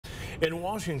In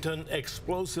Washington,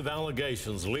 explosive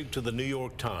allegations leaked to the New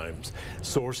York Times.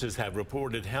 Sources have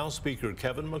reported House Speaker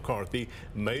Kevin McCarthy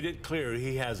made it clear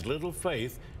he has little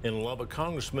faith in Lubbock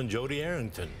Congressman Jodey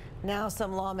Arrington. Now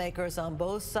some lawmakers on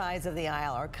both sides of the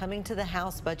aisle are coming to the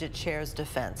House Budget Chair's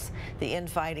defense. The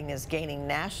infighting is gaining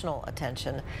national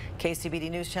attention.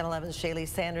 KCBD News Channel 11's Jodey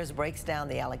Sanders breaks down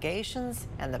the allegations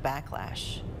and the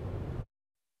backlash.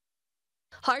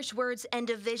 Harsh words and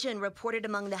division reported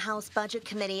among the House Budget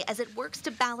Committee as it works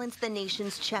to balance the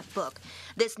nation's checkbook.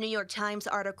 This New York Times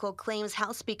article claims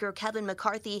House Speaker Kevin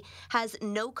McCarthy has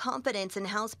no confidence in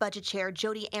House Budget Chair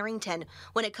Jodey Arrington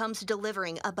when it comes to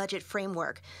delivering a budget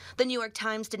framework. The New York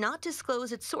Times did not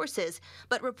disclose its sources,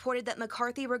 but reported that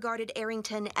McCarthy regarded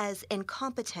Arrington as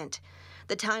incompetent.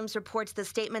 The Times reports the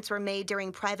statements were made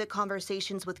during private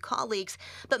conversations with colleagues,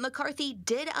 but McCarthy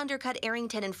did undercut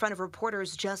Arrington in front of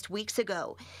reporters just weeks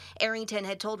ago. Arrington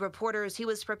had told reporters he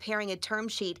was preparing a term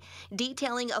sheet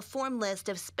detailing a form list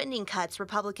of spending cuts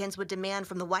Republicans would demand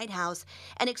from the White House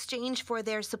in exchange for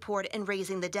their support in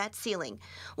raising the debt ceiling.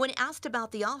 When asked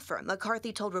about the offer,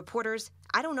 McCarthy told reporters,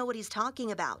 "I don't know what he's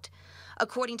talking about."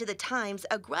 According to the Times,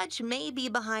 a grudge may be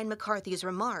behind McCarthy's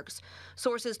remarks.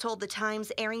 Sources told the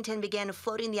Times Arrington began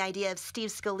floating the idea of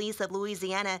Steve Scalise of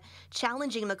Louisiana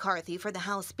challenging McCarthy for the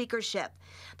House speakership.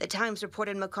 The Times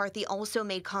reported McCarthy also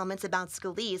made comments about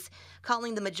Scalise,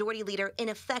 calling the majority leader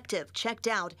ineffective, checked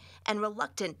out, and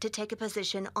reluctant to take a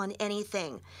position on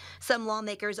anything. Some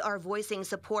lawmakers are voicing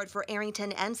support for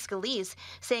Arrington and Scalise,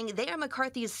 saying they are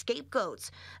McCarthy's scapegoats.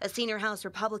 A senior House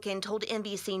Republican told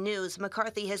NBC News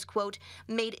McCarthy has, quote,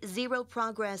 made zero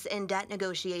progress in debt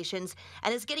negotiations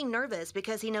and is getting nervous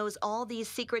because he knows all these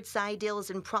secret side deals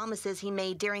and promises he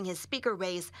made during his speaker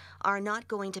race are not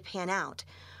going to pan out.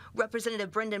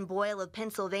 Representative Brendan Boyle of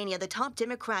Pennsylvania, the top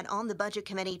Democrat on the Budget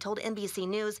Committee, told NBC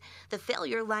News the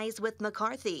failure lies with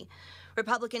McCarthy.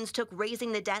 Republicans took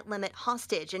raising the debt limit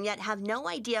hostage and yet have no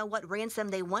idea what ransom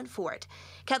they want for it.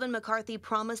 Kevin McCarthy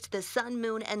promised the sun,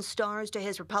 moon, and stars to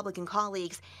his Republican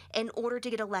colleagues in order to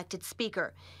get elected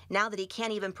Speaker. Now that he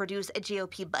can't even produce a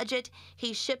GOP budget,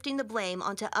 he's shifting the blame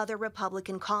onto other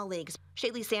Republican colleagues.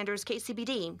 Jodey Sanders,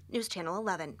 KCBD News Channel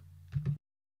 11.